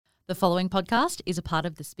The following podcast is a part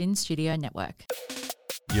of the Spin Studio Network.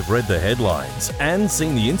 You've read the headlines and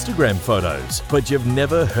seen the Instagram photos, but you've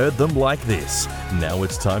never heard them like this. Now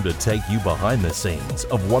it's time to take you behind the scenes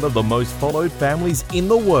of one of the most followed families in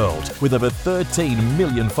the world with over 13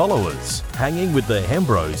 million followers. Hanging with the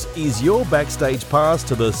Hembros is your backstage pass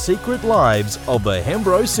to the secret lives of the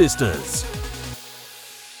Hembro sisters.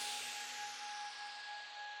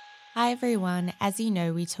 Hi everyone. As you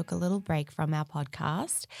know, we took a little break from our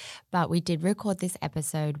podcast, but we did record this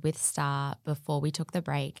episode with Star before we took the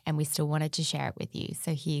break and we still wanted to share it with you.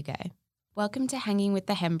 So here you go. Welcome to Hanging with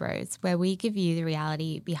the Hembros, where we give you the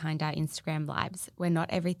reality behind our Instagram lives, where not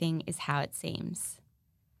everything is how it seems.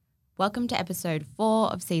 Welcome to episode 4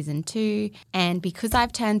 of season 2. And because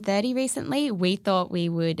I've turned 30 recently, we thought we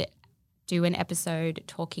would do an episode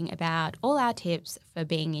talking about all our tips for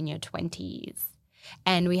being in your 20s.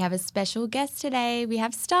 And we have a special guest today. We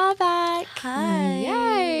have Star back. Hi.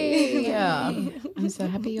 Yay. Yeah. I'm so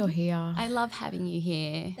happy you're here. I love having you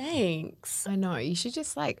here. Thanks. I know. You should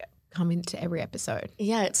just come into every episode.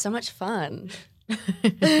 Yeah, it's so much fun.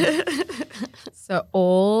 So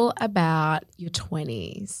all about your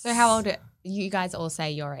 20s. So how old you guys all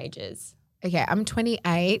say your ages? Okay, I'm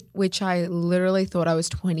 28, which I literally thought I was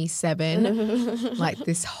 27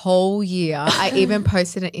 this whole year. I even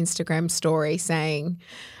posted an Instagram story saying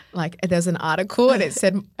there's an article and it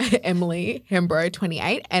said Emily Hembro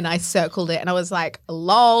 28 and I circled it and I was like,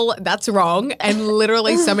 lol, that's wrong. And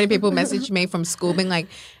literally so many people messaged me from school being like,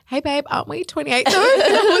 hey babe, aren't we 28 though?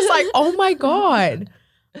 And I was like, oh my God,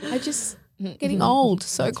 I just getting old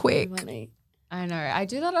so quick. Funny. I know. I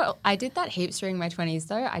did that heaps during my 20s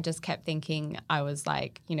though. I just kept thinking I was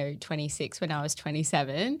 26 when I was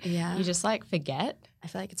 27. Yeah. You just forget. I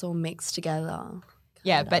feel like it's all mixed together.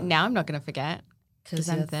 Yeah, but now I'm not going to forget. Because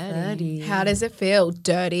I'm you're 30. How does it feel?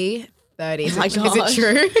 Dirty 30. Is, my is it gosh.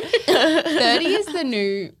 true? 30 is the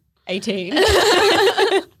new 18.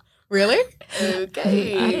 Really?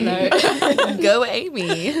 Okay. I don't know. Go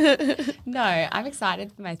Amy. No, I'm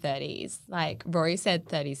excited for my 30s. Rory said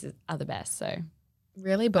 30s are the best, so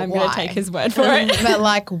Really? But I'm why? going to take his word for it. But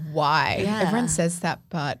why? Yeah. Everyone says that,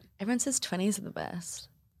 but Everyone says 20s are the best.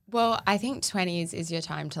 Well, I think 20s is your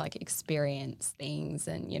time to experience things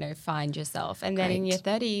and, find yourself. And then in your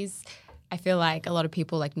 30s, I feel like a lot of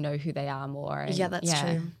people know who they are more. And, Yeah, that's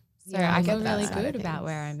true. So Yeah, I I get feel that really side of good about things.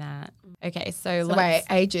 where I'm at. Okay, so wait,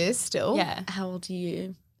 let's ages still? yeah. How old are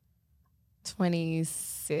you?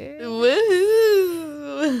 26.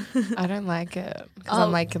 Woohoo. I don't like it because Oh.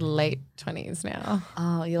 I'm late 20s now.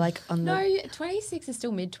 Oh, you're on the... No, 26 is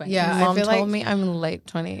still mid 20s. Yeah, I Mom feel told like- me I'm late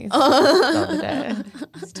 20s the other day.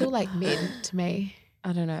 Still mid to me.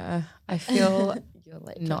 I don't know. I feel You're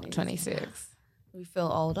late not 20s. 26. We feel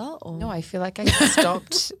older? Or? No, I feel like I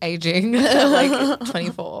stopped aging at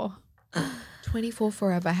 24. 24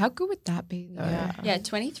 forever. How good would that be though? Yeah. Yeah,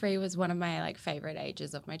 23 was one of my favorite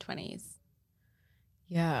ages of my 20s.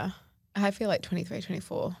 Yeah. I feel 23,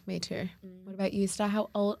 24. Me too. What about you, Star? How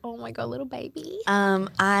old? Oh my God, little baby.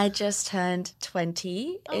 I just turned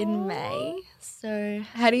 20 in May. So,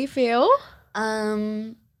 How do you feel?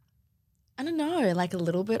 I don't know, a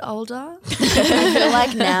little bit older. I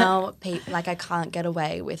feel now, I can't get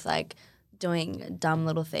away with doing dumb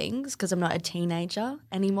little things because I'm not a teenager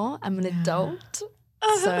anymore. I'm an adult.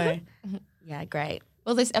 So, yeah, great.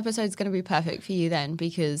 Well, this episode's going to be perfect for you then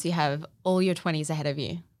because you have all your 20s ahead of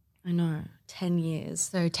you. I know, 10 years.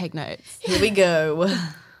 So take notes. Here we go.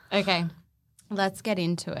 Okay, let's get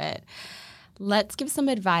into it. Let's give some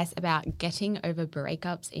advice about getting over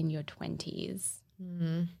breakups in your 20s.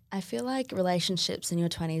 I feel like relationships in your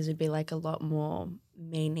 20s would be a lot more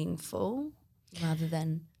meaningful rather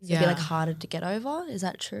than it'd be harder to get over. Is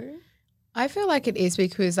that true? I feel like it is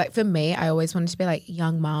because for me, I always wanted to be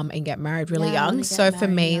young mom and get married really Yeah, I wanna young. get So for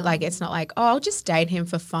married me, young. it's not I'll just date him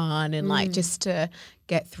for fun and just to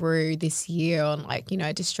get through this year on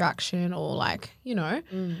distraction or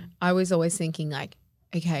I was always thinking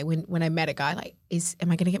okay, when I met a guy,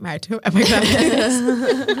 am I going to get married to him? Am I going to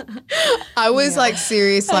have kids? I was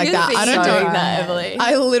serious that. I don't know. that, Emily.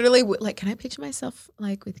 I literally can I picture myself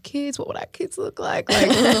with kids? What would our kids look like?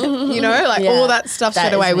 All that stuff that straight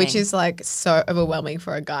is away, me. which is so overwhelming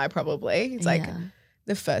for a guy probably. It's Yeah.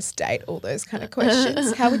 the first date, all those kind of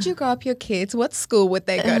questions. How would you grow up your kids? What school would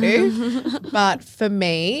they go to? But for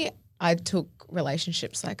me, I took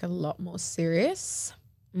relationships a lot more serious.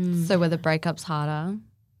 So were the breakups harder?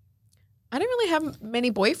 I don't really have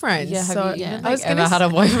many boyfriends. Yeah, so have you even, I was ever gonna had a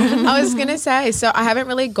boyfriend? I was gonna say, so I haven't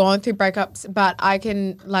really gone through breakups, but I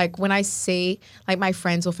can when I see my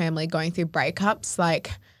friends or family going through breakups,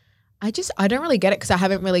 I don't really get it because I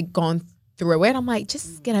haven't really gone through it. I'm like,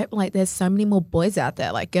 just get over, like, there's so many more boys out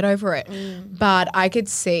there, like, get over it. But I could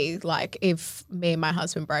see, like, if me and my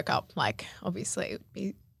husband broke up, like, obviously it would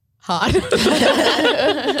be hard. But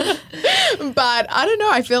I don't know.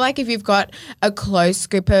 I feel like if you've got a close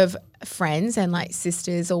group of friends and like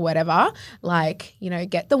sisters or whatever, like, you know,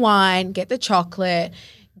 get the wine, get the chocolate,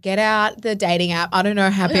 get out the dating app. I don't know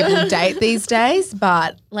how people date these days,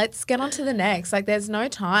 but let's get on to the next. Like, there's no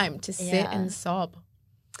time to sit and sob.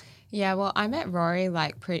 Yeah, well, I met Rory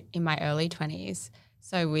like in my early 20s.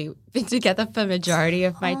 So we've been together for majority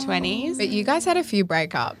of my 20s. But you guys had a few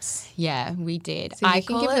breakups. Yeah, we did. So you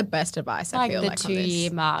can give the best advice, I feel like, the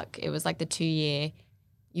 2-year mark. It was like the 2-year.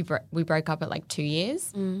 We broke up at like 2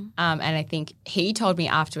 years. And I think he told me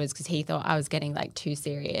afterwards because he thought I was getting like too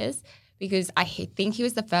serious because I think he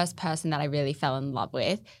was the first person that I really fell in love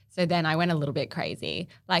with. So then I went a little bit crazy.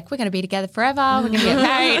 Like, we're going to be together forever. We're going to get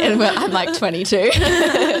married. And I'm like 22.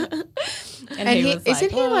 And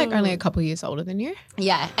isn't he like only a couple of years older than you?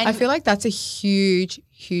 Yeah. And I feel like that's a huge,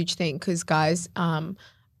 huge thing because guys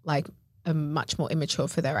like are much more immature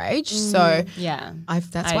for their age. So yeah,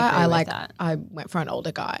 that's I why agree I with like that. I went for an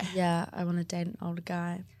older guy. Yeah, I want to date an older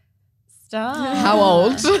guy. Stop. How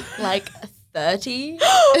old? Like 30.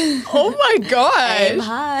 Oh my God. Aim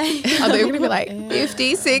high. Are they going to be like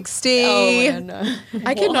 50, 60? Oh, no.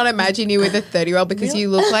 I cannot imagine you with a 30-year-old because you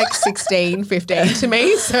look like 16, 15 to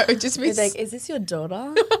me. So it just He's means like, is this your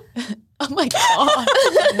daughter? Oh my God.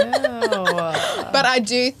 But I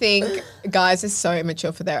do think guys are so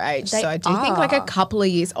immature for their age. They so I do think like a couple of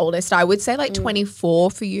years older. So I would say like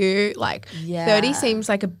 24 for you. Like 30 seems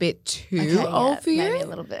like a bit too old for you. Maybe a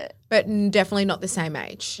little bit. But definitely not the same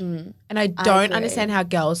age. And I don't agree. understand how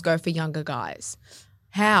girls go for younger guys.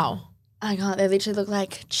 How? I can't. They literally look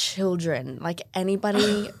like children. Like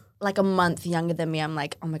anybody like a month younger than me, I'm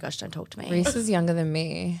like, oh my gosh, don't talk to me. Reese is younger than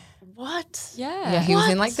me. What? Yeah. Yeah, he was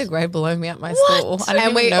in like the grade below me at my school. I didn't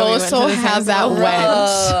And we even know all went to saw the same how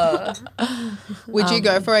that school. went. Would you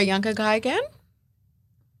go for a younger guy again?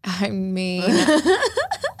 I mean,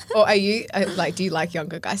 Or are you like, do you like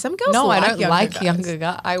younger guys? Some girls no, I don't like guys. younger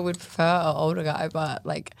guy. I would prefer an older guy, but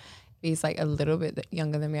like if he's like a little bit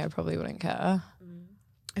younger than me, I probably wouldn't care.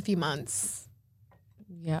 A few months,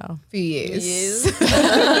 Yeah. a few years.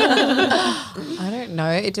 I don't know.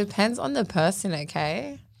 It depends on the person,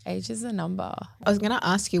 okay? Age is a number. I was going to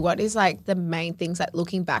ask you, what is like the main things that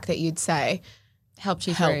looking back that you'd say Helped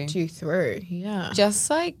you helped through. you through? Yeah. Just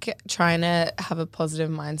like trying to have a positive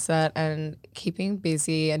mindset and keeping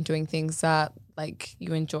busy and doing things that like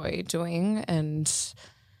you enjoy doing and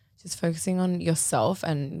just focusing on yourself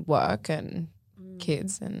and work and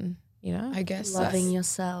kids and, you know, I guess Loving that's,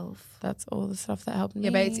 yourself. that's all the stuff that helped me.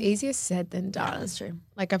 yeah, but it's easier said than Yeah, done. that's true.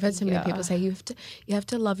 Like I've heard so many Yeah. people say you have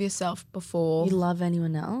to love yourself before, You love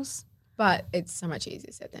anyone else? but it's so much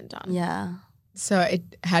easier said than done. Yeah. So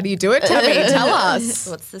how do you do it? Tell us.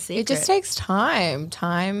 What's the secret? It just takes time.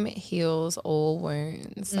 Time heals all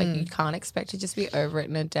wounds. Like you can't expect to just be over it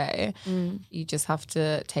in a day. You just have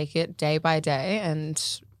to take it day by day and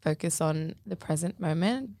focus on the present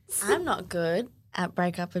moment. I'm not good at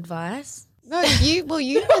breakup advice. No, you've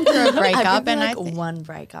been through a I've breakup, been and like one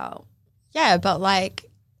breakup. yeah, but like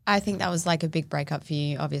I think that was like a big breakup for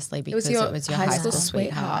you, obviously, because it was your high school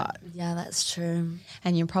sweetheart. Yeah, that's true.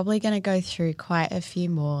 And you're probably going to go through quite a few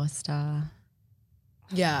more, Star.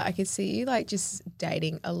 Yeah, I could see you like just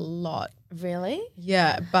dating a lot. Really?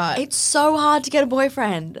 Yeah, but It's so hard to get a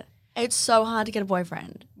boyfriend. It's so hard to get a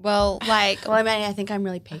boyfriend. Well, like, Well, I mean, I think I'm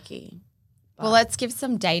really picky. well, let's give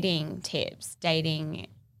some dating tips, dating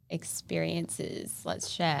experiences. Let's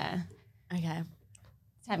share. Okay.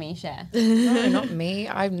 Tammy, share. No, not me.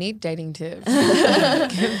 I need dating tips.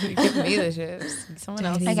 give me the tips. Someone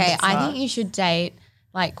else. Okay, I think you should date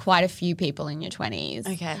like quite a few people in your 20s.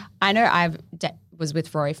 Okay. I know was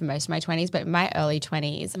with Rory for most of my 20s, but in my early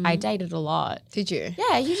 20s, I dated a lot. did you?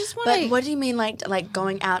 Yeah, you just want But to. what do you mean, like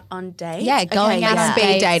going out on dates? Yeah, going out on speed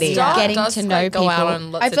dates, dating. Star getting does, to know like, people. go out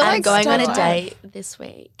on lots I of feel dates. like going on a Star- date this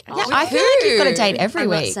week. Yeah, I feel like you've got to date every I'm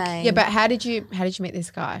not week. saying. Yeah, but how did you meet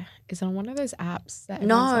this guy? Is it on one of those apps? That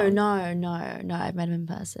no. everyone's on? I met him in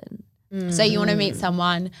person. So you want to meet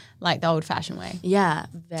someone like the old-fashioned way. Yeah,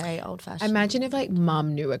 very old fashioned. Imagine if like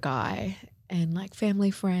mum knew a guy and like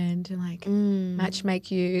family friend and like match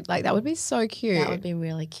make you, like that would be so cute. That would be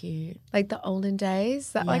really cute. like the olden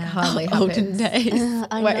days. That like Yeah. hardly Olden happens. days.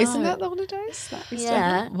 I Wait, isn't know. that the olden days? That used to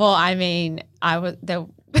Yeah. Well, I mean, the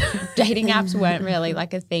dating apps weren't really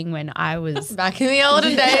like a thing when I was. Back in the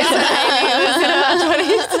olden days.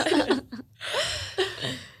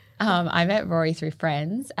 I met Rory through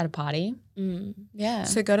friends at a party. Yeah.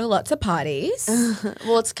 So go to lots of parties.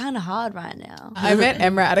 Well, it's kind of hard right now. I met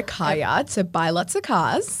Emma at a car yard, so buy lots of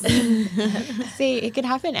cars. See, it could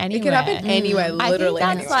happen anywhere. It could happen anywhere, I think literally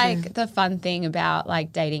that's anywhere. like the fun thing about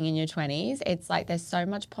like dating in your 20s. It's like there's so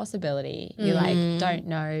much possibility. You like don't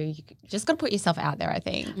know. You just got to put yourself out there, I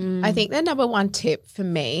think. I think the number one tip for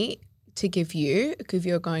me to give you, if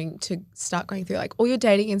you're going to start going through like all your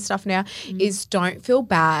dating and stuff now, is don't feel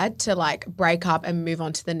bad to like break up and move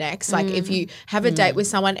on to the next. Like if you have a date with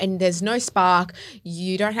someone and there's no spark,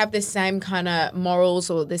 you don't have the same kind of morals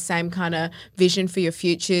or the same kind of vision for your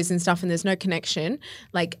futures and stuff, and there's no connection.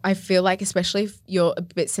 Like I feel like, especially if you're a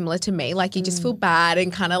bit similar to me, like you just feel bad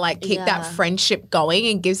and kind of like keep that friendship going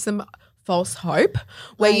and give some false hope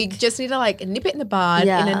where you just need to like nip it in the bud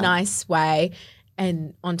in a nice way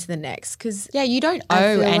and on to the next. Because Yeah, you don't owe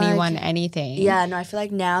feel anyone like- anything. Yeah, no, I feel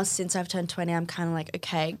like now since I've turned 20, I'm kind of like,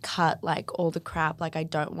 okay, cut like all the crap. Like I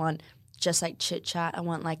don't want just like chit chat. I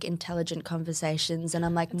want like intelligent conversations, and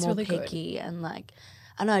I'm like more really good. picky and like,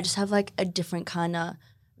 I don't know, I just have like a different kind of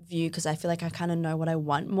view because I feel like I kind of know what I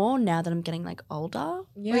want more now that I'm getting like older.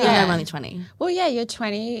 Yeah. Well, yeah, I'm only 20. Well, yeah, your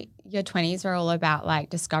 20s are all about like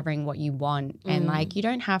discovering what you want, and like you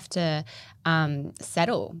don't have to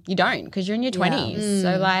settle. You don't, because you're in your 20s.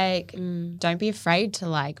 So like don't be afraid to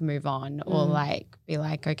like move on or like be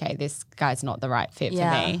like, okay, this guy's not the right fit for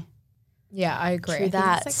me. yeah, I agree. True I think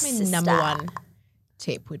that, that's like my number sister. one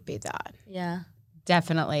tip would be that. Yeah.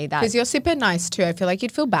 Definitely that. Because you're super nice too. I feel like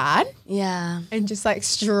you'd feel bad Yeah. and just like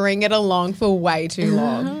string it along for way too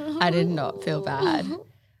long. I did not feel bad. Oh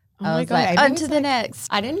I my was God, like, Amy on was to the next.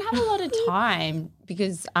 I didn't have a lot of time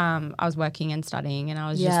because I was working and studying, and I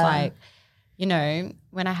was just like, you know,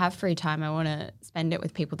 when I have free time, I want to spend it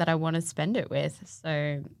with people that I want to spend it with.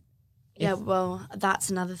 So Yeah, well,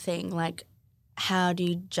 that's another thing. Like, how do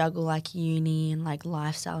you juggle like uni and like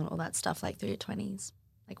lifestyle and all that stuff like through your 20s?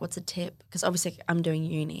 Like, what's a tip? Because obviously I'm doing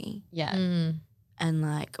uni yeah. and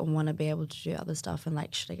like I want to be able to do other stuff. And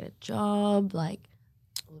like, should I get a job? Like,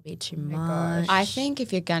 will it be too much? I think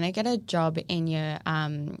if you're going to get a job in your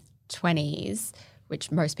 20s, which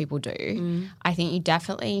most people do, I think you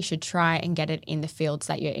definitely should try and get it in the fields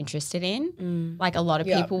that you're interested in. Like a lot of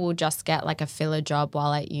people will just get like a filler job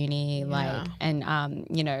while at uni, like, and,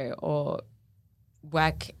 you know, or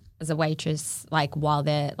work as a waitress like while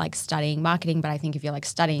they're like studying marketing. But I think if you're like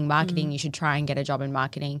studying marketing, you should try and get a job in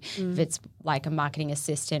marketing if it's like a marketing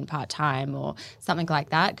assistant part-time or something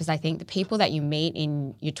like that, because I think the people that you meet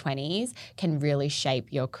in your 20s can really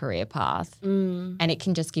shape your career path and it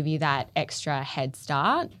can just give you that extra head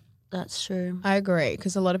start. That's true. I agree,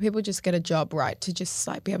 because a lot of people just get a job, right, to just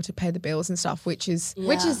like be able to pay the bills and stuff, which is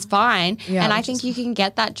Which is fine. Yeah, and I which think you can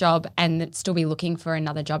get that job and still be looking for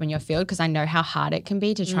another job in your field, because I know how hard it can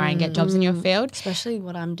be to try and get jobs in your field. Especially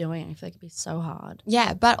what I'm doing. I feel like it'd be so hard.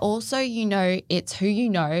 Yeah, but also, you know, it's who you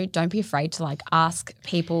know. Don't be afraid to like ask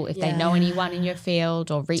people if they know anyone in your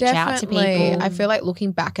field or reach out to people. I feel like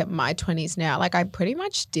looking back at my 20s now, like I pretty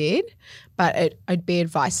much did, but I'd be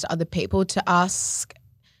advised to other people to ask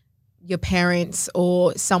your parents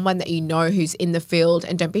or someone that you know who's in the field,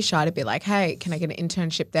 and don't be shy to be like, hey, can I get an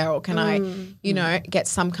internship there, or can I, you know, get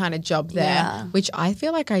some kind of job there, Yeah. which I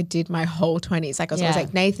feel like I did my whole 20s. Like I was always Yeah.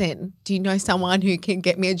 like, Nathan, do you know someone who can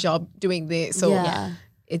get me a job doing this? Or Yeah.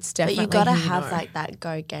 it's But definitely you got to who have know. like that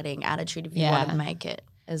go-getting attitude if you Yeah. want to make it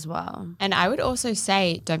as well. And I would also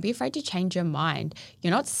say, don't be afraid to change your mind.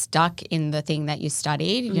 You're not stuck in the thing that you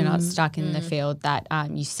studied. You're not stuck in the field that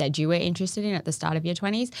you said you were interested in at the start of your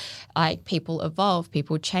 20s. Like people evolve,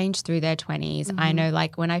 people change through their 20s. I know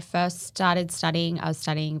like when I first started studying, I was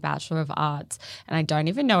studying Bachelor of Arts, and I don't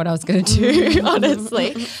even know what I was going to do,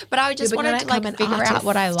 honestly. But I just but wanted you're to gonna like become an figure out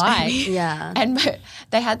what I artist. like. Yeah. And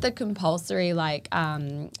they had the compulsory like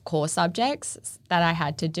core subjects that I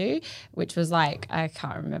had to do, which was like, I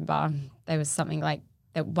can't remember. There was something like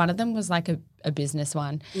that. One of them was like a business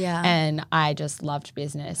one. Yeah. And I just loved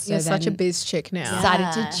business. You're so such a then biz chick now. decided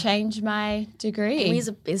Yeah. to change my degree. Amy's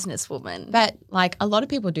a businesswoman. But like a lot of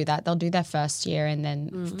people do that. They'll do their first year and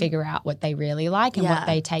then figure out what they really like and what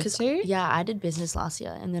they take 'cause, to. Yeah, I did business last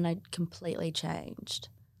year and then I completely changed.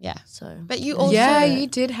 Yeah. So But you also Yeah, you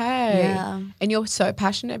did. Hey, Yeah. and you're so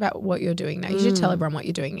passionate about what you're doing now. You should tell everyone what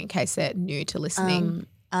you're doing in case they're new to listening.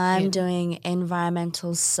 I'm doing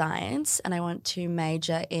environmental science and I want to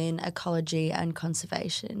major in ecology and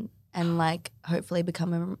conservation and like hopefully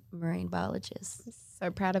become a marine biologist. So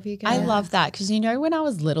proud of you I guys. love that because when I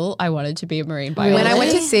was little, I wanted to be a marine biologist. When I went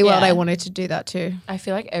to SeaWorld, Yeah. I wanted to do that too. I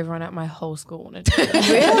feel like everyone at my whole school wanted to do it.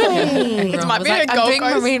 Really? Everyone might was be like, a I'm Gold doing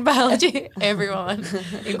Coast. marine biology. Everyone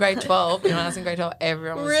in grade 12, when I was in grade 12,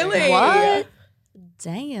 everyone was doing Really? it. What?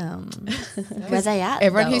 Damn. Where they at?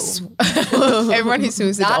 Everyone though? everyone who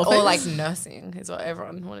swims the That dolphins. or like nursing is what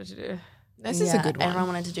everyone wanted to do. this is a good one. Everyone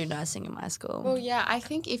wanted to do nursing in my school. Well, yeah, I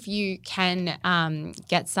think if you can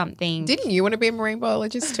get something. Didn't you want to be a marine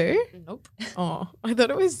biologist too? Nope. Oh, I thought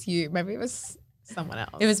it was you. Maybe it was someone else.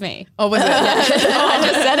 It was me. Oh, was it? I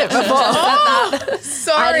just said it before.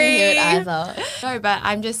 Sorry. I didn't hear it either. No, but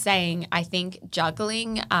I'm just saying, I think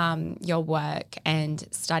juggling your work and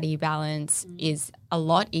study balance is a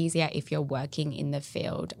lot easier if you're working in the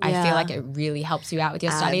field. I Yeah. feel like it really helps you out with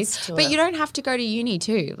your Adds studies. to But it. you don't have to go to uni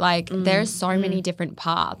too. Like there's so many different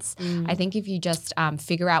paths. I think if you just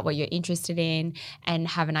figure out what you're interested in and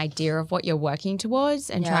have an idea of what you're working towards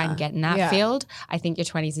and try and Yeah. get in that Yeah. field, I think your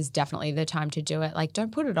 20s is definitely the time to do it. Like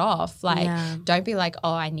don't put it off. Like Yeah. don't be like,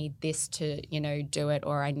 oh, I need this to, do it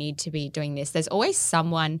or I need to be doing this. There's always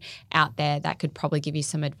someone out there that could probably give you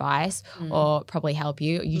some advice or probably help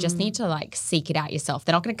you. You just need to like seek it out yourself.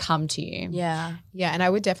 They're not going to come to you. Yeah. Yeah, and I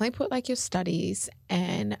would definitely put like your studies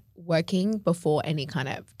and working before any kind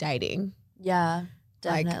of dating. Yeah.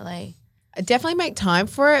 Like- Definitely. Definitely make time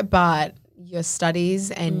for it, but your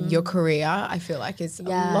studies and your career, I feel like is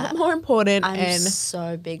Yeah. a lot more important. I'm and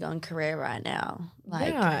so big on career right now.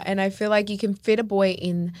 Like, yeah, and I feel like you can fit a boy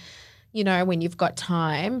in, when you've got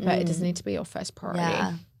time, but it doesn't need to be your first priority.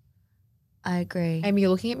 yeah. I agree. Amy, you're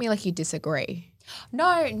looking at me like you disagree.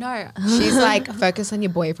 No. She's like, focus on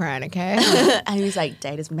your boyfriend, okay? and he was like,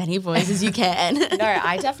 date as many boys as you can. No,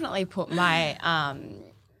 I definitely put my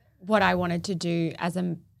what I wanted to do as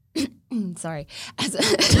a sorry, as a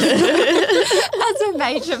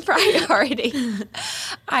major priority.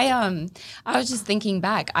 I was just thinking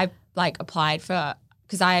back. I like applied for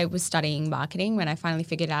because I was studying marketing when I finally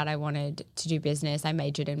figured out I wanted to do business. I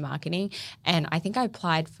majored in marketing, and I think I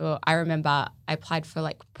applied for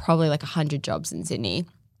like probably like 100 jobs in Sydney.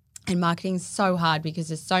 And marketing's so hard because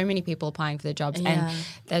there's so many people applying for the jobs Yeah. and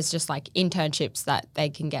there's just like internships that they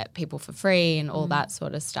can get people for free and all that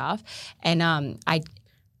sort of stuff. And I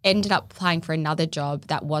ended up applying for another job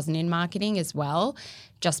that wasn't in marketing as well,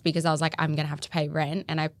 just because I was like, I'm going to have to pay rent.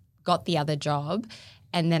 And I got the other job.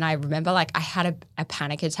 And then I remember like I had a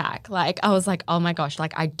panic attack. Like I was like, oh my gosh,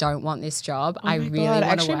 like I don't want this job. I really I want to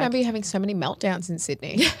actually work. remember you having so many meltdowns in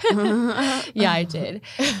Sydney. Yeah, I did.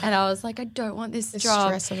 And I was like, I don't want this The job.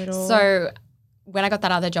 stress of it all. So when I got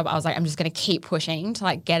that other job, I was like, I'm just going to keep pushing to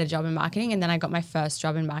like get a job in marketing. And then I got my first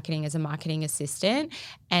job in marketing as a marketing assistant.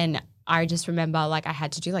 And I just remember like I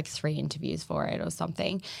had to do like 3 interviews for it or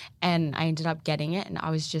something. And I ended up getting it. And I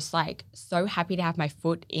was just like so happy to have my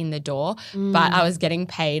foot in the door, but I was getting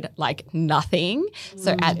paid like nothing.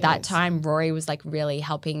 So at that time, Rory was like really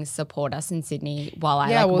helping support us in Sydney while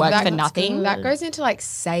I worked for nothing. That goes into like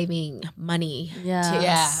saving money. yeah.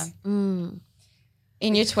 Yeah.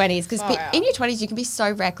 In your 20s, because Fire. in your 20s you can be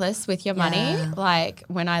so reckless with your money. Yeah. Like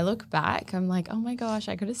when I look back, I'm like, oh my gosh,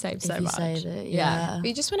 I could have saved so If you much. saved it, yeah. But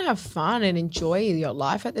you just want to have fun and enjoy your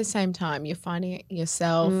life at the same time. You're finding it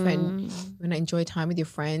yourself and you want to enjoy time with your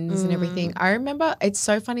friends and everything. I remember it's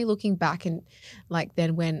so funny looking back and like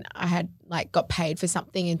then when I had like got paid for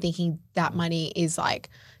something and thinking that money is like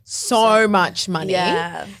so much money.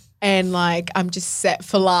 Yeah. And like I'm just set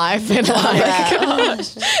for life and like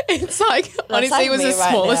it's like honestly like it was me the right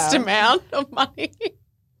smallest now. amount of money.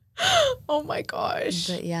 Oh my gosh.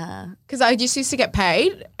 But yeah. Because I just used to get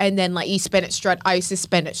paid and then like you spend it straight. I used to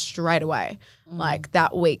spend it straight away. Like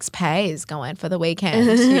that week's pay is going for the weekend,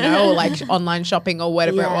 or like online shopping or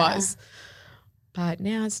whatever it Yeah. was. But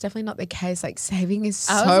now it's definitely not the case. Like saving is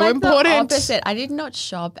I was so like important. the opposite. I did not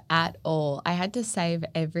shop at all. I had to save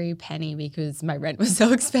every penny because my rent was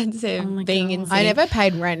so expensive being in Sydney. I never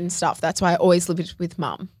paid rent and stuff. That's why I always lived with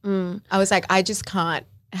mum. I was like, I just can't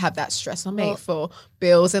have that stress on me for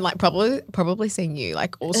bills and like probably seeing you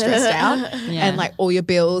like all stressed out and like all your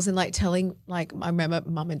bills and like telling like I remember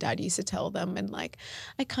mum and dad used to tell them and like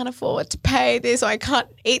I can't afford to pay this or I can't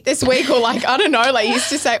eat this week or like I don't know like used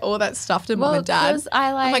to say all that stuff to mum and dad. 'cause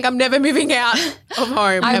I I'm like I'm never moving out of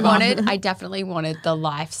home. ever. I definitely wanted the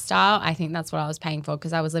lifestyle. I think that's what I was paying for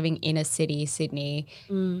because I was living in a city, Sydney,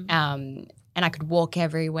 and I could walk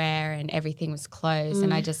everywhere and everything was close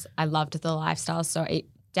and I loved the lifestyle. So it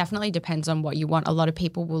definitely depends on what you want. A lot of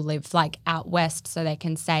people will live like out west so they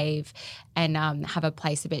can save and have a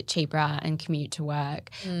place a bit cheaper and commute to work.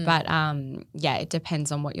 But yeah, it depends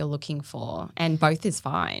on what you're looking for and both is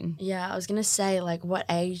fine. Yeah, I was going to say, like, what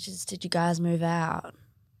ages did you guys move out?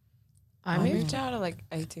 I moved out at like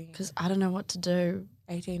 18. Because I don't know what to do.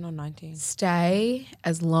 18 or 19. Stay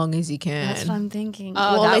as long as you can. That's what I'm thinking.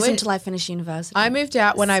 Oh, Well, that at least would- until I finish university. I moved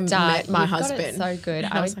out when I Start. met my You've got husband. it so good.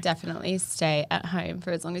 I would definitely stay at home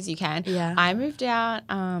for as long as you can. Yeah. I moved out.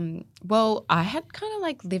 Well, I had kind of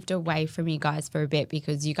like lived away from you guys for a bit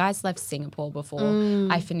because you guys left Singapore before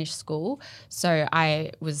I finished school. So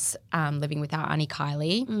I was living with our auntie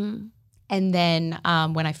Kylie. And then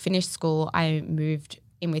when I finished school, I moved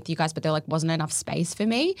in with you guys, but there like wasn't enough space for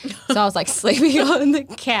me. So I was like sleeping on the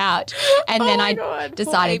couch. And then I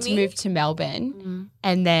decided to move to Melbourne.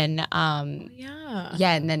 And then Yeah.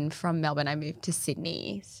 and then from Melbourne I moved to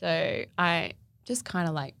Sydney. So I just kind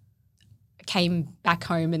of like came back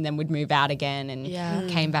home and then would move out again and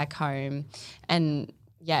came back home. And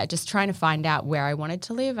yeah, just trying to find out where I wanted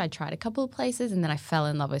to live. I tried a couple of places and then I fell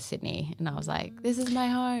in love with Sydney and I was like, this is my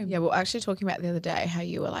home. Yeah, we were actually talking about the other day how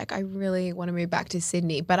you were like, I really want to move back to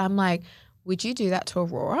Sydney. But I'm like, would you do that to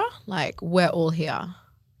Aurora? Like, we're all here.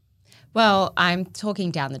 Well, I'm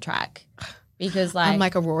talking down the track because like I'm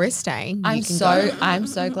like, Aurora's staying. You I'm can so go. I'm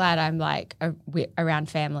so glad I'm like around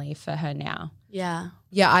family for her now. Yeah.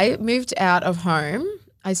 Yeah, I moved out of home.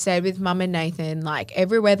 I stayed with Mum and Nathan, like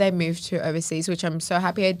everywhere they moved to overseas, which I'm so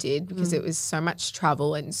happy I did because it was so much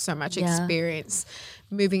travel and so much experience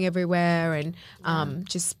moving everywhere and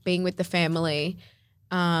just being with the family.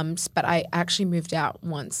 But I actually moved out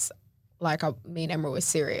once, like me and Emma were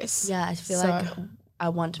serious. Yeah, I feel So- like I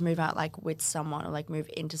want to move out like with someone or like move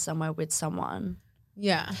into somewhere with someone.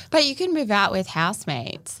 Yeah. But you can move out with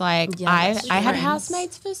housemates. Like Yeah, I that's had true.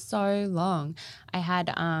 housemates for so long. I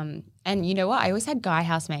had and you know what? I always had guy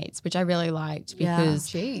housemates, which I really liked Yeah. because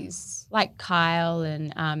Jeez. like Kyle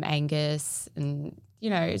and Angus and you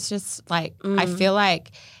know, it's just like I feel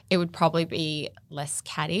like it would probably be less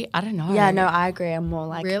catty. I don't know. Yeah, no, I agree. I'm more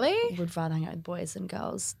like Really? would rather hang out with boys than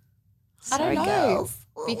girls. I don't Sorry, know. girls.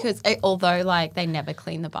 Because although like they never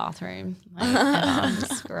clean the bathroom, like,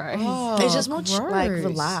 it's gross. It's just more like gross.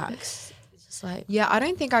 relaxed. It's just like Yeah, I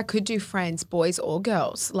don't think I could do friends, boys or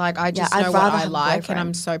girls. Like I just I'd know what rather I have a like and I'm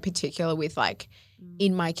boyfriend. so particular with like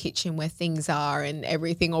in my kitchen where things are and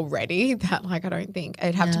everything already that like I don't think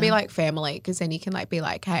it'd have to be like family because then you can like be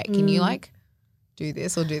like, hey, can you like do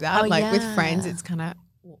this or do that? Oh, like with friends yeah. it's kind of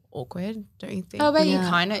awkward, don't you think? Oh, but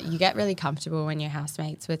Yeah. you get really comfortable when you're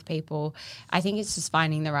housemates with people. I think it's just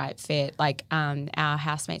finding the right fit. Like our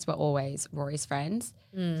housemates were always Rory's friends.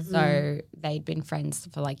 So they'd been friends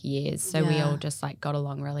for like years. So we Yeah. all just like got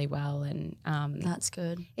along really well. And that's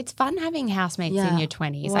good. it's fun having housemates in Yeah. your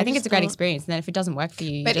 20s. Well, I I think just it's a great thought- experience. And then if it doesn't work for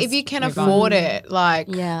you, But if just you can move on. afford it, like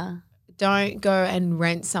Yeah. don't go and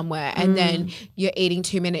rent somewhere and then you're eating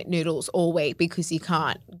 2-minute noodles all week because you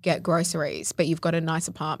can't get groceries, but you've got a nice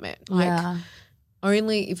apartment. Like yeah.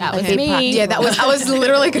 only if That you was can. me. Yeah, I was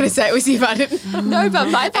literally going to say it was you, but I didn't. No, but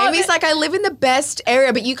my Amy's like, I live in the best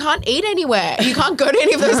area, but you can't eat anywhere. You can't go to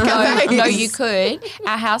any of those cafes. No, you could.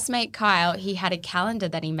 Our housemate Kyle, he had a calendar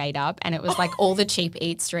that he made up, and it was like all the cheap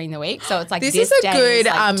eats during the week. So it's like This is a day good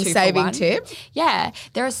like 2 for saving 1. tip. Yeah,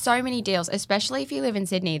 there are so many deals, especially if you live in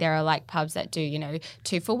Sydney. There are like pubs that do,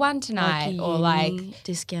 2 for 1 tonight, or like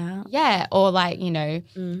discount. or like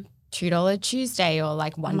 $2 Tuesday, or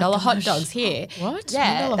like $1 hot dogs here. What?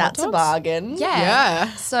 Yeah, $1 hot That's a dogs? bargain.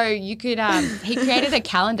 Yeah. So you could, he created a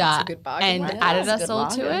calendar good bargain, and right? added That's a us good all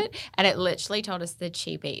to bargain. it, and it literally told us the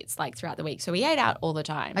cheap eats like throughout the week. So we ate out all the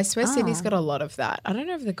time. I swear Sydney's got a lot of that. I don't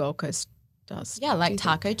know if the Gold Coast does. Yeah, Do like you think?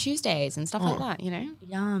 Taco Tuesdays and stuff like that,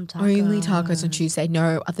 Yum, taco. Only tacos on Tuesday,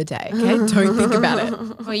 no other day. Okay, don't think about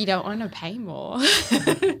it. Well, you don't want to pay more.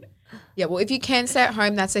 Yeah, well, if you can stay at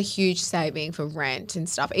home, that's a huge saving for rent and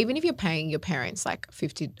stuff. Even if you're paying your parents like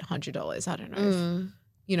 $50, $100, I don't know.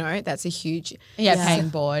 If, that's a huge Yeah, Yeah. paying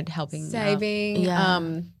board, helping out. saving. Yeah.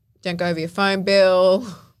 Don't go over your phone bill.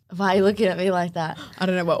 Why are you looking at me like that? I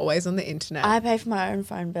don't know what always on the internet. I pay for my own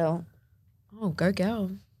phone bill. Oh, go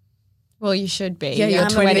girl. Well, you should be. Yeah, you're I'm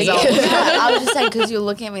 20 years old. I was just saying because you're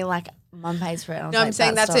looking at me like mum pays for it. And I was No, I'm like,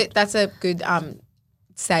 saying that's stop. it. That's a good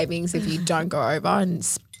savings if you don't go over and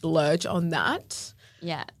splurge on that.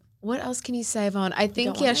 Yeah. What else can you save on? I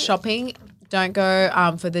think want it? shopping. Don't go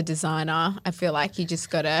for the designer. I feel like you just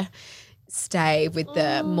gotta stay with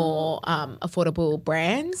the more affordable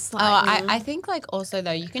brands. Like, I think like also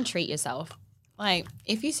though you can treat yourself. Like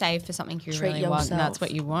if you save for something you Treat really want and yourself. that's what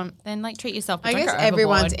you want, then like treat yourself. But I don't guess go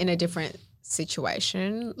everyone's overboard. in a different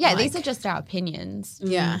situation. Yeah, like, these are just our opinions.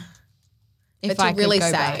 yeah. If But to I could really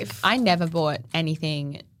go back. save. I never bought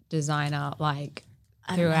anything designer like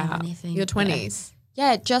I don't have throughout. anything. Your 20s.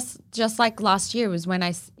 Yeah, just like last year was when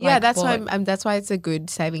I Yeah, that's bought, why. That's why it's a good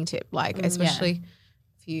saving tip. Like especially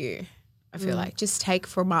for you. I feel like just take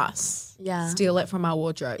from us. Yeah. Steal it from our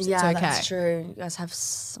wardrobes. Yeah, it's okay. that's true. You guys have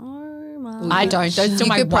so much. I don't. Don't steal You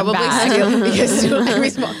my could one probably bag.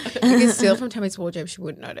 you could steal from Tammy's wardrobe. She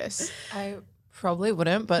wouldn't notice. I probably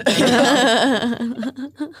wouldn't, but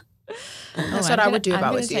That's what I would do if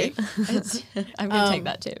I was you. I'm going to take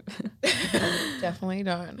that tip. definitely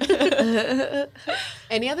don't.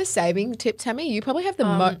 Any other saving tip, Tammy? You probably have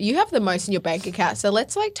the you have the most in your bank account. So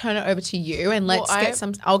let's like turn it over to you and let's get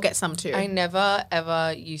some. I'll get some too. I never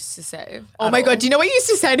ever used to save. Oh my God. Do you know what you used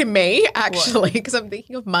to say to me, actually? Because I'm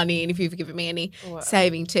thinking of money and if you've given me any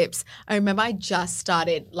saving tips. I remember I just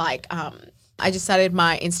started I just started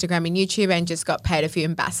my Instagram and YouTube and just got paid a few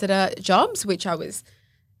ambassador jobs, which I was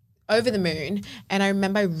over the moon. And I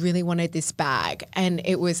remember I really wanted this bag and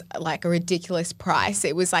it was like a ridiculous price.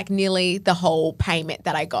 It was like nearly the whole payment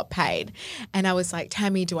that I got paid. And I was like,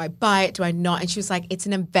 Tammy, do I buy it? Do I not? And she was like, it's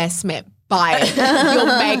an investment. Buy it. You'll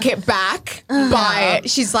make it back. Buy it.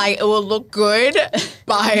 She's like, it will look good.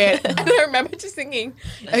 Buy it. And I remember just thinking,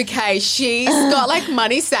 okay, she's got like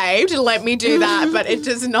money saved. Let me do that. But it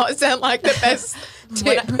does not sound like the best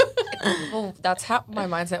tip. Well, that's how my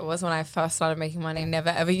mindset was when I first started making money. Never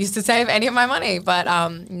ever used to save any of my money, but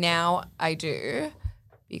now I do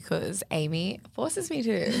because Amy forces me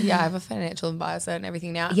to. Yeah, I have a financial advisor and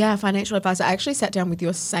everything now. Yeah, financial advisor. I actually sat down with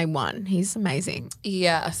your same one. He's amazing.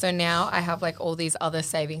 Yeah, so now I have like all these other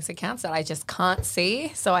savings accounts that I just can't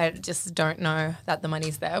see, so I just don't know that the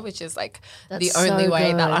money's there, which is like That's the only so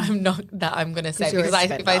way that good. I'm gonna save you're a because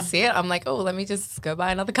if I spender. see it, I'm like, oh, let me just go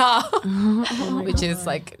buy another car, which is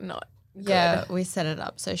like not good. Yeah, we set it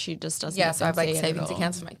up so she just doesn't. Yeah, so I have like see it at savings all.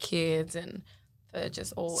 accounts for my kids and for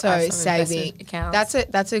just all So some investment saving, accounts.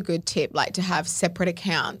 that's a good tip, like to have separate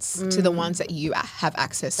accounts to the ones that you have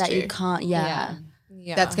access that to. you can't. Yeah.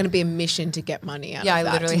 yeah. That's going to be a mission to get money out yeah, I of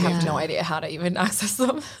that. literally to have get no to- idea how to even access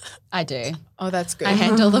them. I do. Oh, that's good. I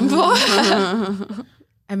handle them for.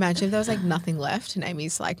 Imagine if there was like nothing left and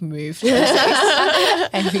Amy's like moved.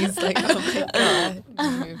 And he's like, oh my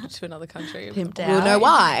God, moved to another country. Pimped out. We'll know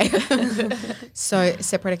why. So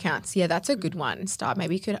separate accounts. Yeah, that's a good one. Start.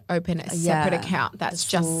 Maybe you could open a separate Yeah. account that's It's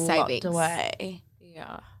just locked savings. away.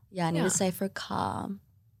 Yeah. Yeah, I need Yeah. to save for a car.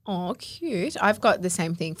 Oh, cute. I've got the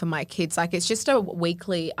same thing for my kids. Like it's just a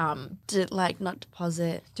weekly Like not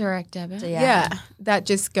deposit. Direct debit. So, yeah, that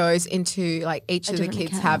just goes into like each of the different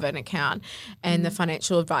kids account. have an account. And the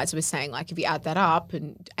financial advisor was saying like if you add that up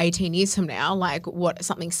and 18 years from now, like what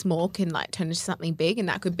something small can like turn into something big, and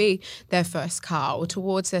that could be their first car or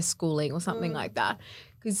towards their schooling or something like that.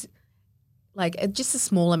 Because like just a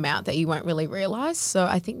small amount that you won't really realize. So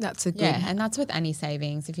I think that's a good Yeah, and that's with any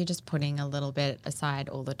savings. If you're just putting a little bit aside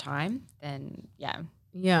all the time, then yeah.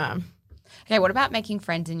 yeah. Okay, what about making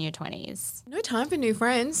friends in your 20s? No time for new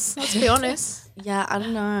friends. Let's be honest. Yeah, I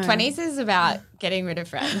don't know. 20s is about getting rid of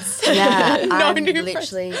friends. Yeah, No I'm new friends.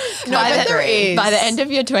 literally. No, I bet there is. By the end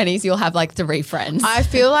of your 20s, you'll have like 3 friends. I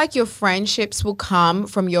feel like your friendships will come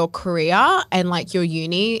from your career and like your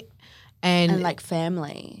uni And like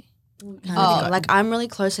family. Kind of thing. Like I'm really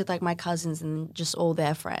close with like my cousins and just all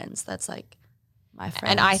their friends. That's like my friends.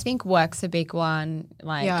 And I think work's a big one.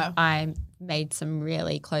 Like Yeah. I made some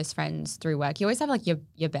really close friends through work. You always have like your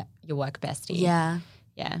work bestie. Yeah,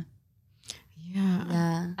 Yeah. yeah.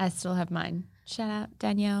 yeah, I still have mine. Shout out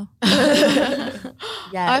Danielle.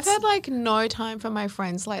 yeah. I've had like no time for my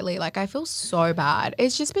friends lately. Like I feel so bad.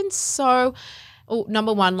 It's just been so. Well,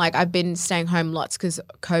 number one, like I've been staying home lots because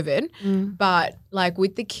COVID, but like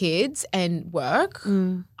with the kids and work,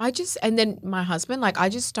 I just and then my husband, like I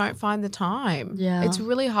just don't find the time. Yeah. it's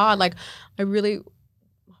really hard. Like I really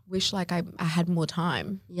wish like I had more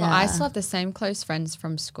time. yeah. Well, I still have the same close friends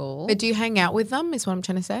from school. But do you hang out with them? Is what I'm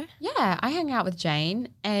trying to say. Yeah, I hang out with Jane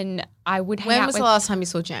and I would hang When out was with the last time you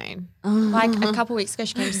saw Jane? like a couple weeks ago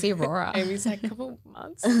she came to see Aurora. Amy's like a couple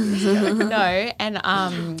months. No, and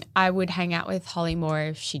I would hang out with Holly more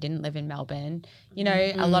if she didn't live in Melbourne. You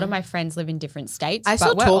know, a lot of my friends live in different states. I but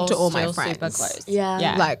still we're talk to all my still friends. super close.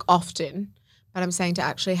 Yeah. Like often. But I'm saying to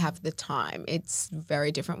actually have the time. It's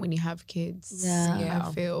very different when you have kids. Yeah.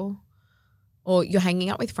 I feel. Or you're hanging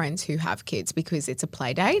out with friends who have kids because it's a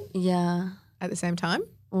play date yeah. at the same time.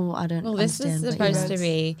 Oh, I don't. Well, this is understand what you supposed to guys-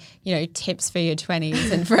 be, you know, tips for your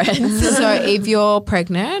 20s and friends. So if you're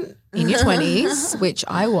pregnant in your 20s, which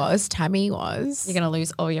I was, Tammy was, You're going to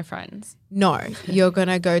lose all your friends. no, you're going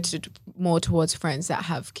to go to more towards friends that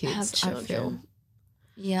have kids, Have I feel. children.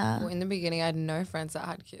 Yeah. Well, in the beginning, I had no friends that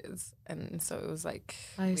had kids, and so it was like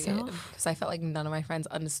By yourself? because I felt like none of my friends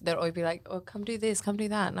understood. They'd always be like, "Oh, come do this, come do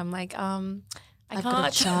that," and I'm like, I I've can't. got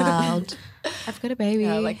a child. I've got a baby.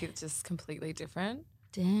 Yeah, like it's just completely different.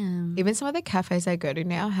 Damn. Even some of the cafes I go to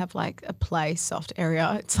now have like a play soft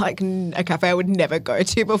area. It's like a cafe I would never go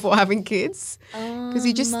to before having kids. Because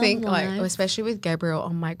you just think like, especially with Gabriel, oh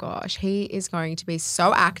my gosh, he is going to be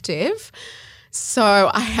so active. So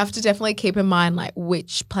I have to definitely keep in mind like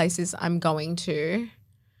which places I'm going to.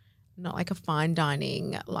 Not like a fine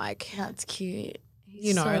dining, like, That's cute.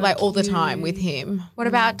 you know, like all the time with him. What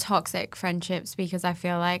about toxic friendships? Because I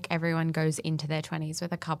feel like everyone goes into their 20s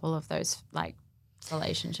with a couple of those like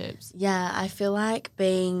relationships. Yeah, I feel like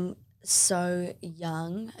being so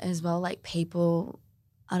young as well, like people,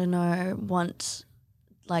 I don't know, want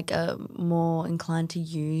like a more inclined to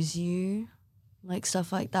use you, like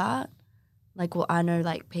stuff like that. Like, well, I know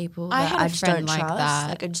like people I that had I a just friend don't like trust. that.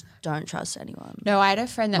 Like I just don't trust anyone. No, I had a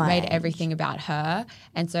friend that My made age. everything about her.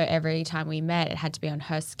 And so every time we met, it had to be on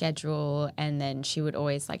her schedule. And then she would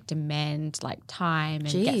always like demand like time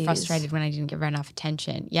and get Jeez. frustrated when I didn't give her enough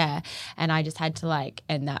attention. Yeah. And I just had to like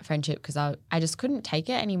end that friendship because I just couldn't take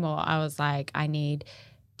it anymore. I was like, I need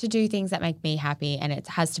to do things that make me happy and it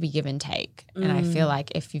has to be give and take. And I feel like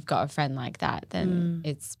if you've got a friend like that, then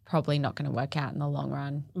it's probably not going to work out in the long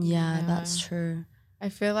run. Yeah, that's true. I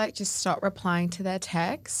feel like just stop replying to their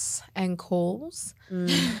texts and calls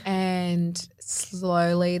and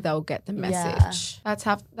slowly they'll get the message. That's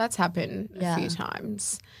happened a few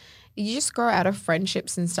times. You just grow out of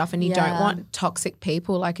friendships and stuff and you don't want toxic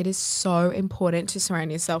people. Like it is so important to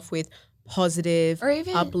surround yourself with positive, Or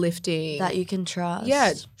even uplifting. That you can trust.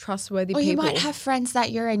 Yeah, trustworthy Or people. you might have friends that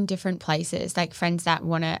you're in different places, like friends that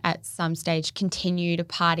want to at some stage continue to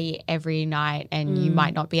party every night and you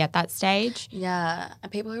might not be at that stage. Yeah, and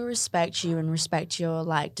people who respect you and respect your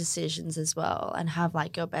like decisions as well, and have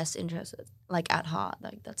like your best interests like at heart.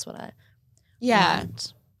 Like that's what I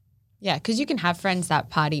want. Yeah, because you can have friends that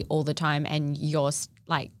party all the time and you're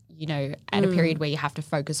like, you know, at a period where you have to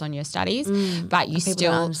focus on your studies, but you And people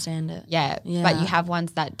still don't understand it. Yeah, but you have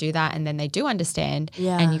ones that do that and then they do understand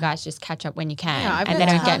and you guys just catch up when you can Yeah, I've and got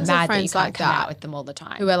they don't get tons of mad that you friends can't like come that out with them all the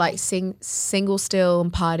time. who are like single still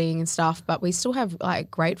and partying and stuff, but we still have like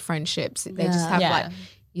great friendships. They just have like,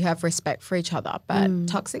 you have respect for each other, but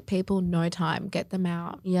toxic people, no time, get them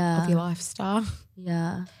out of your lifestyle.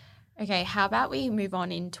 Yeah. Okay, how about we move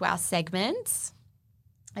on into our segments?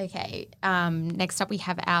 Okay, next up we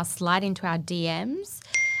have our slide into our DMs.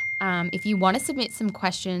 If you want to submit some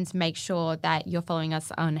questions, make sure that you're following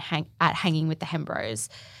us on at Hanging with the Hembros.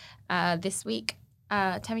 This week,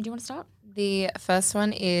 Tammy, do you want to start? The first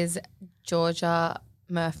one is Georgia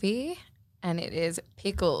Murphy, and it is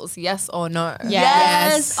pickles, yes or no?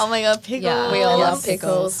 Yes. Oh my god, pickles. Yeah, we all love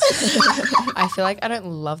pickles. I feel like I don't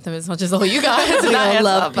love them as much as all you guys. We all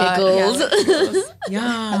love pickles.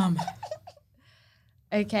 Yum.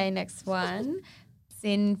 Okay, next one.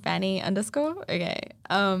 Sin Fanny _ Okay.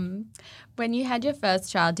 When you had your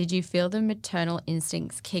first child, did you feel the maternal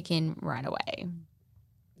instincts kick in right away?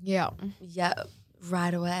 Yeah. Yeah,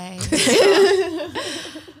 right away.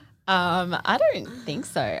 I don't think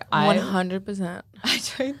so. 100%. I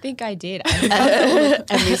don't think I did.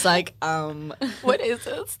 And he's like, What is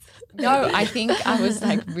this? No, I think I was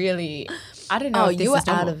like really, I don't know. oh, if this you were is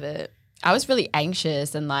normal. out of it. I was really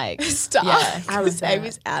anxious and like, Stop. yeah. I was Amy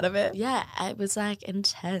was out of it. Yeah, it was like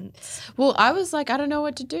intense. Well, I was like, I don't know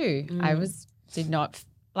what to do. Did not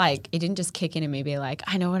like, it didn't just kick in and me be like,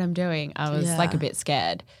 I know what I'm doing. I was like a bit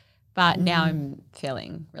scared, but now I'm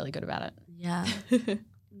feeling really good about it. Yeah.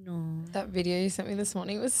 No. That video you sent me this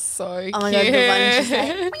morning was so cute. Oh my god, the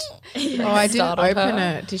one she's like, Oh, I didn't Startled open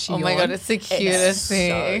her. it. Did she Oh my yawn? god, it's the cutest so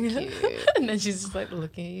thing. cute. And then she's just like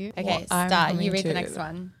looking at you. Okay, Well, I'm start. coming You read the too. next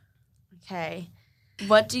one. Okay.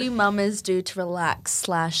 What do you mamas do to relax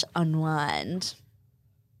 / unwind?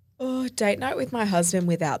 Oh, date night with my husband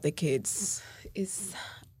without the kids is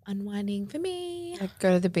unwinding for me. Like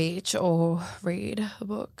go to the beach or read a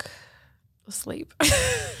book or sleep.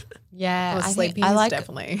 Yeah, Or I sleeping think I is like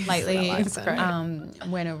definitely lately relaxing.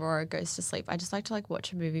 when Aurora goes to sleep. I just like to like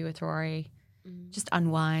watch a movie with Rory, just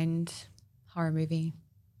unwind, horror movie.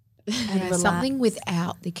 And something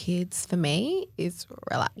without the kids for me is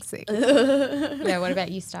relaxing. Yeah, what about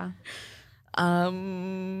you, Star? I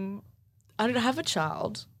don't have a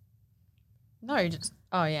child. No, just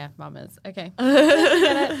mamas. Okay.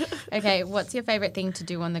 Okay, what's your favorite thing to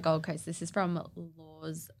do on the Gold Coast? This is from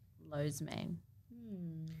Losman.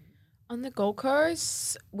 On the Gold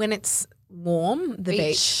Coast, when it's warm, the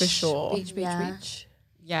beach for sure. Beach.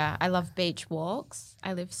 Yeah, I love beach walks.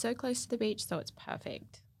 I live so close to the beach, so it's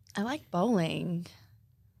perfect. I like bowling.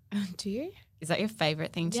 Do you? Is that your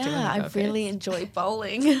favorite thing to do on the Yeah, Gold I really Coast? enjoy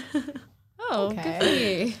bowling. Oh, good for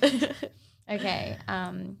you. Okay.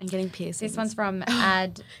 And getting piercings. This one's from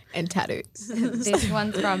Ad. And tattoos. This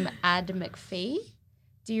one's from Ad McPhee.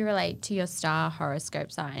 Do you relate to your star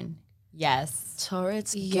horoscope sign? Yes.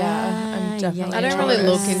 Taurus. I'm definitely I don't really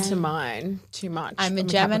look Taurus. into mine too much. I'm a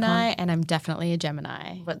Gemini, and I'm definitely a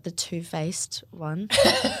Gemini. What, the two-faced one?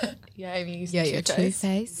 Yeah, Amy's Yeah, you're two-faced.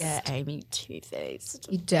 two-faced. Yeah, Amy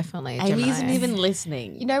two-faced. You definitely a Amy Gemini. isn't even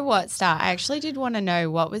listening. You know what, Star? I actually did want to know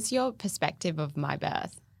what was your perspective of my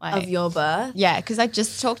birth? Like, Of your birth? yeah, because I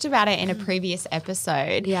just talked about it in a previous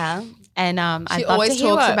episode. Yeah. And She I'd love to always hear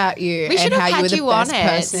talks what- about you We should and have how you were had the you on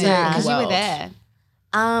best it person in the because you were world. there.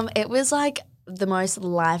 It was like the most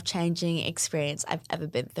life-changing experience I've ever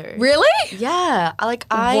been through. Really? Yeah.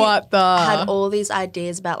 I What the? had all these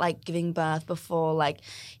ideas about like giving birth before, like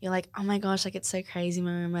you're like, oh my gosh, like it's so crazy,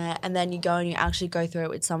 mama. And then you go and you actually go through it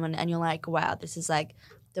with someone and you're like, wow, this is like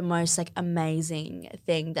the most like amazing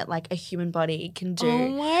thing that like a human body can do. Oh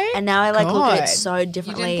my and now I like look at God. it so You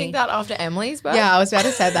differently. didn't think that after Emily's birth? Yeah, I was about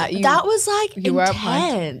to say that. You, That was like you were at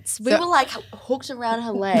mine. intense. We So- were like hooked around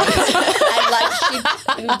her legs, and like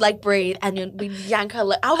she would like breathe, and we yank her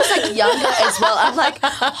leg. I was like younger as well. I'm like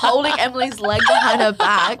holding Emily's leg behind her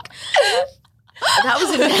back. That was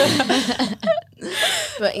intense.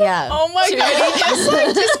 But yeah. Oh my God, you just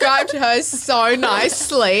like described her so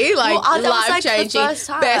nicely. Like Well, that was, like, the life-changing, first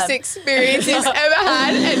time. best experience he's ever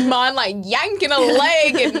had. And mine like yanking a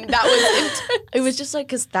leg and that was It was just like,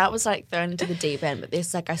 because that was like thrown into the deep end. But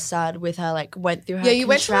this, like, I started with her, like, went through her Yeah, you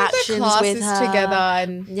went through like, the contractions classes with her. together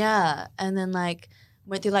and Yeah. And then, like,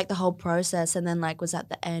 went through, like, the whole process and then, like, was at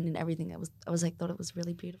the end and everything. I was like, thought it was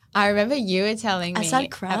really beautiful. I remember you were telling I me started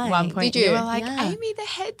at crying. one point. Did you? were like, Yeah. Amy, the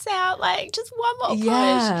head's out. Like, just one more push.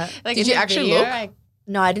 Yeah. Like, Did in you the actually video, look?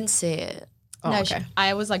 No, I didn't see it. oh, no, okay.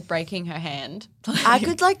 I was like breaking her hand. I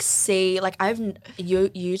could, like, see, like,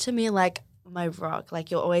 you to me, like, my rock.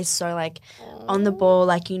 Like, you're always so, like, on the ball,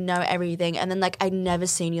 like, you know everything. And then, like, I'd never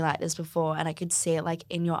seen you like this before. And I could see it, like,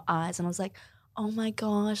 in your eyes. And I was like, oh my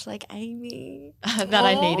gosh, like, Amy. that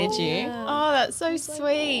I needed you. Yeah. Oh, that's so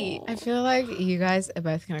sweet. I feel like you guys are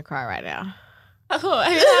both going to cry right now.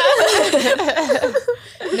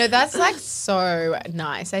 No, that's like so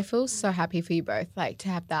nice. I feel so happy for you both, like to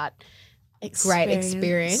have that great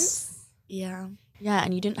experience. Yeah. Yeah,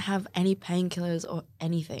 and you didn't have any painkillers or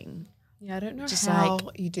anything. Yeah, I don't know Just, how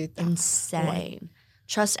like, you did that. Insane.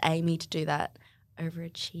 Trust Amy to do that.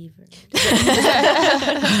 Overachiever.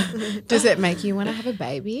 Does it make you want to have a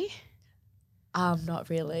baby? Not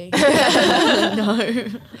really. No.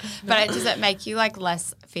 But does it make you like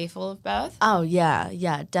less fearful of birth? Oh,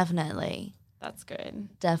 yeah, definitely. That's good.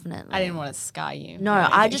 Definitely. I didn't want to scar you. No,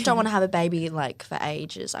 I just don't want to have a baby like for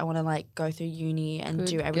ages. I want to like go through uni and Good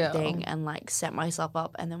do everything girl. and like set myself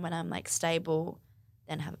up, and then when I'm like stable,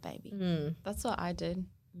 then have a baby. That's what I did.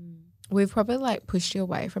 We've probably like pushed you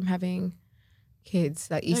away from having kids.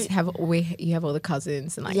 Like you you have all the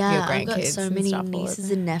cousins and like your yeah, grandkids I've got so and many stuff all nieces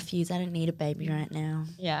over. and nephews. I don't need a baby right now.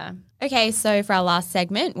 Yeah. Okay, so for our last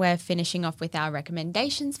segment, we're finishing off with our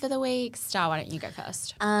recommendations for the week. Star, why don't you go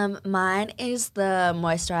first? Mine is the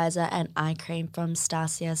moisturizer and eye cream from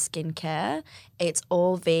Stasia Skincare. It's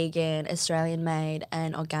all vegan, Australian made,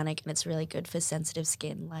 and organic, and it's really good for sensitive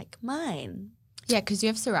skin like mine. Yeah, because you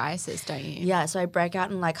have psoriasis, don't you? Yeah, so I break out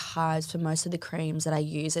in like hives for most of the creams that I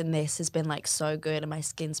use, and this has been like so good, and my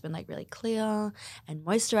skin's been like really clear and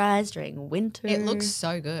moisturized during winter. It looks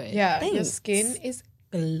so good. Yeah, your Thanks. skin is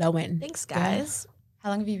glowing. Thanks, guys. How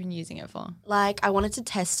long have you been using it for? Like, I wanted to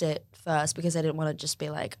test it first because I didn't want to just be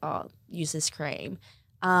like, oh, use this cream.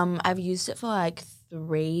 I've used it for like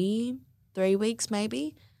three weeks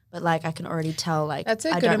maybe, but like I can already tell like That's a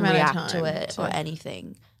I good don't amount of react to time it or to-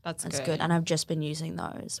 anything. That's That's good. And I've just been using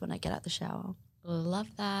those when I get out the shower. Love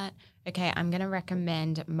that. Okay, I'm going to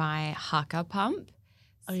recommend my Haka pump.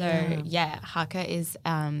 Oh, So yeah. Haka is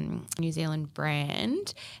a New Zealand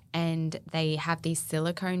brand, and they have these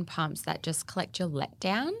silicone pumps that just collect your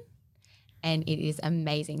letdown, and it is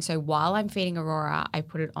amazing. So while I'm feeding Aurora, I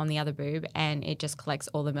put it on the other boob, and it just collects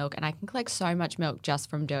all the milk, and I can collect so much milk just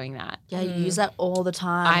from doing that. Yeah, you use that all the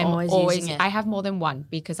time. I'm always using it. I have more than one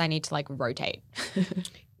because I need to like rotate.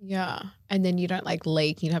 Yeah, and then you don't like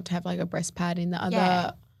leak. You'd have to have like a breast pad in the other.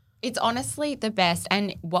 Yeah. It's honestly the best.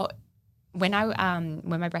 And when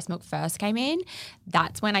my breast milk first came in,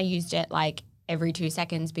 that's when I used it like every 2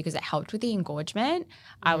 seconds because it helped with the engorgement.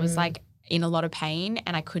 I was like in a lot of pain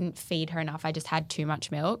and I couldn't feed her enough. I just had too much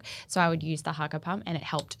milk. So I would use the Haka pump and it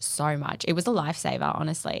helped so much. It was a lifesaver,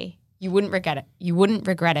 honestly. You wouldn't regret it. You wouldn't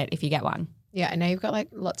regret it if you get one. Yeah, and now you've got like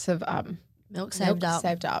lots of Milk saved up.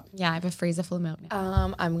 Saved up. Yeah, I have a freezer full of milk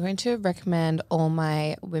now. I'm going to recommend all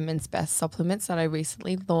my women's best supplements that I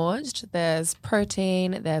recently launched. There's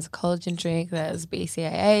protein, there's a collagen drink, there's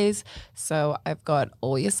BCAAs. So I've got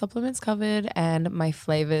all your supplements covered and my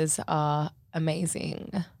flavors are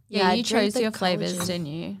amazing. Yeah, I you drink chose the your flavors, collagen. didn't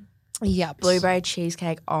you? Yeah, Blueberry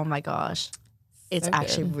cheesecake. Oh my gosh. It's So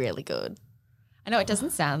actually good. really good. I know it doesn't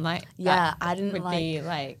sound like Yeah, that I didn't would like be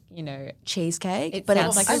like, you know, cheesecake, It but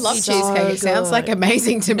sounds it's like I love so cheesecake. It sounds like good.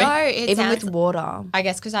 amazing to me. no, it Even sounds, with water. I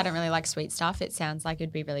guess because I don't really like sweet stuff, it sounds like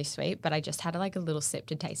it'd be really sweet, but I just had like a little sip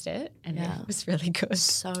to taste it and Yeah. it was really good.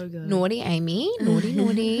 So good. Naughty Amy,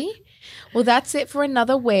 naughty. Well, that's it for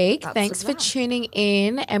another week. That's Thanks a for wrap. tuning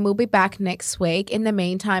in, and we'll be back next week. In the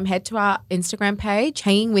meantime, head to our Instagram page,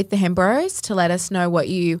 Hanging with the Hembros, to let us know what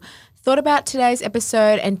you thought about today's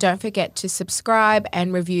episode. And don't forget to subscribe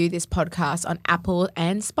and review this podcast on Apple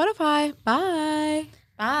and Spotify. Bye.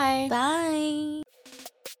 Bye. Bye.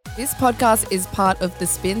 This podcast is part of the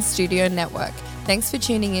Spin Studio Network. Thanks for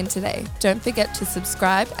tuning in today. Don't forget to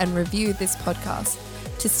subscribe and review this podcast.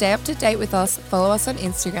 To stay up to date with us, follow us on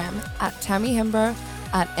Instagram at Tammy Hembro,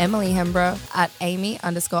 at Emily Hembro, at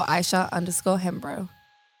Amy_Aisha_Hembro.